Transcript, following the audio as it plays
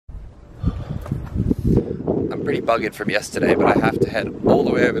pretty buggered from yesterday, but I have to head all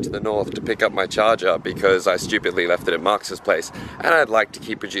the way over to the north to pick up my charger because I stupidly left it at Marcus's place, and I'd like to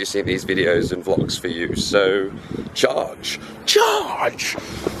keep producing these videos and vlogs for you, so charge! Charge!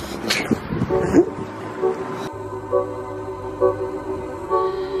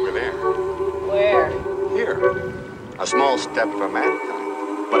 We're there. Where? Here. A small step for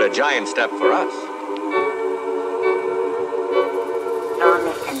mankind, but a giant step for us.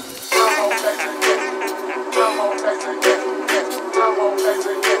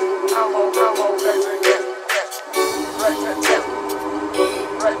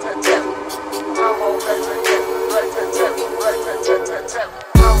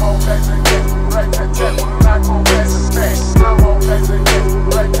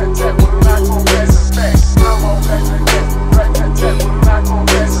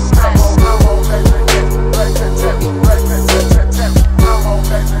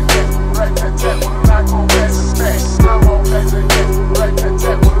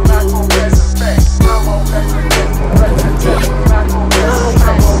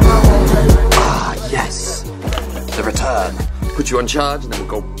 Put you on charge and then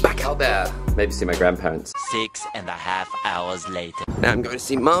we'll go back out there. Maybe see my grandparents. 6.5 hours later. Now I'm going to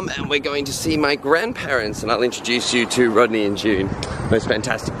see Mum and we're going to see my grandparents, and I'll introduce you to Rodney and June. Most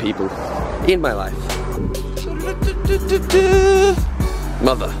fantastic people in my life.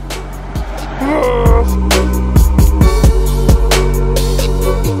 Mother.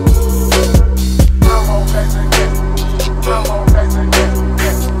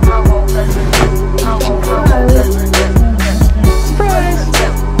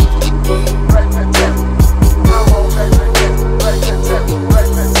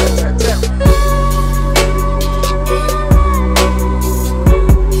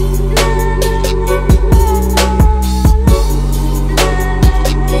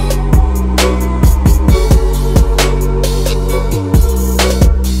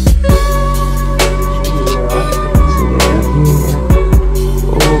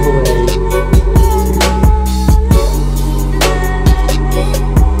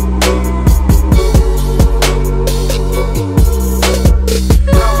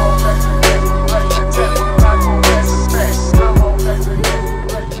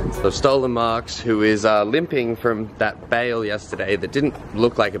 I've stolen Marks, who is limping from that bale yesterday that didn't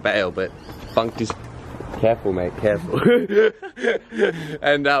look like a bale, but bunked his... Careful, mate, careful.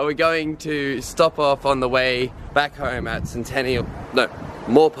 And we're going to stop off on the way back home at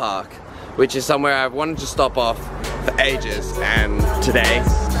Moore Park, which is somewhere I've wanted to stop off for ages, and today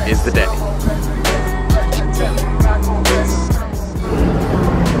is the day.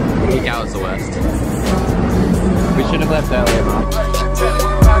 Peak hour's the worst. We should have left earlier, Mark.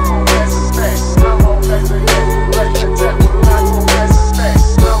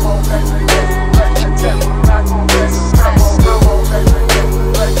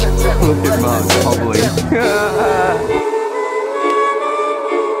 Look at Mark hobbling.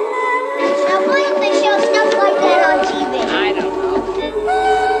 Why don't they show stuff like that on TV? I don't know.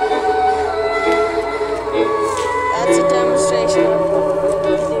 That's a demonstration.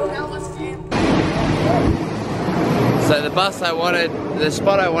 So the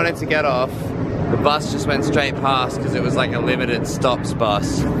spot I wanted to get off, the bus just went straight past because it was like a limited stops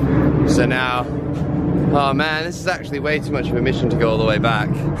bus. So now, oh man, this is actually way too much of a mission to go all the way back.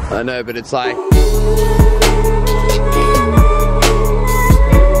 I know, but it's like...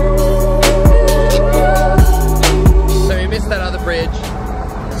 So we missed that other bridge,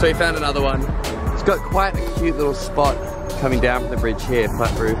 so we found another one. It's got quite a cute little spot coming down from the bridge here,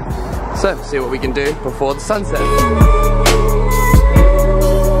 flat roof. So, see what we can do before the sunset.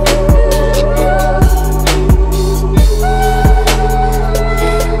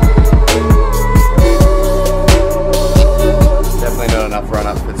 Definitely not enough run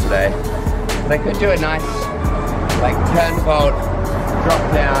up for today. They could do a nice, like, turn vault,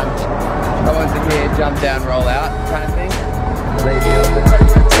 drop down, come onto here, jump down, roll out kind of thing.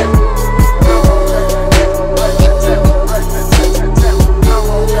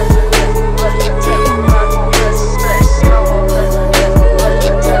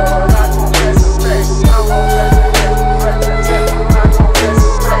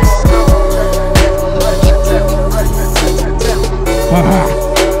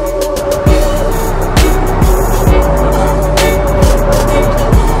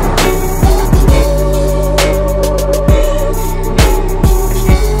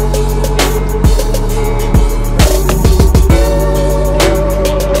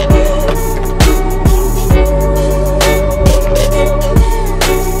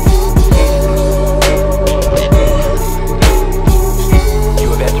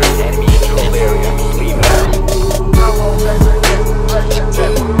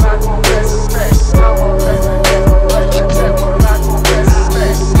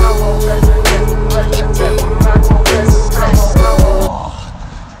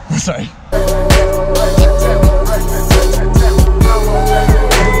 Sorry.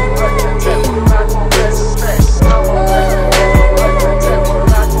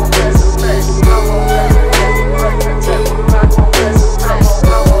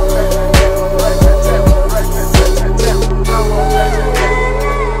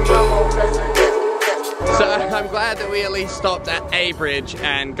 I'm glad that we at least stopped at a bridge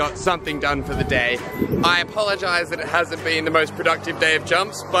and got something done for the day. I apologize that it hasn't been the most productive day of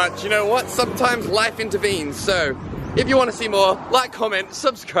jumps, but you know what? Sometimes life intervenes, so if you want to see more, like, comment,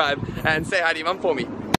 subscribe, and say hi to your mum for me.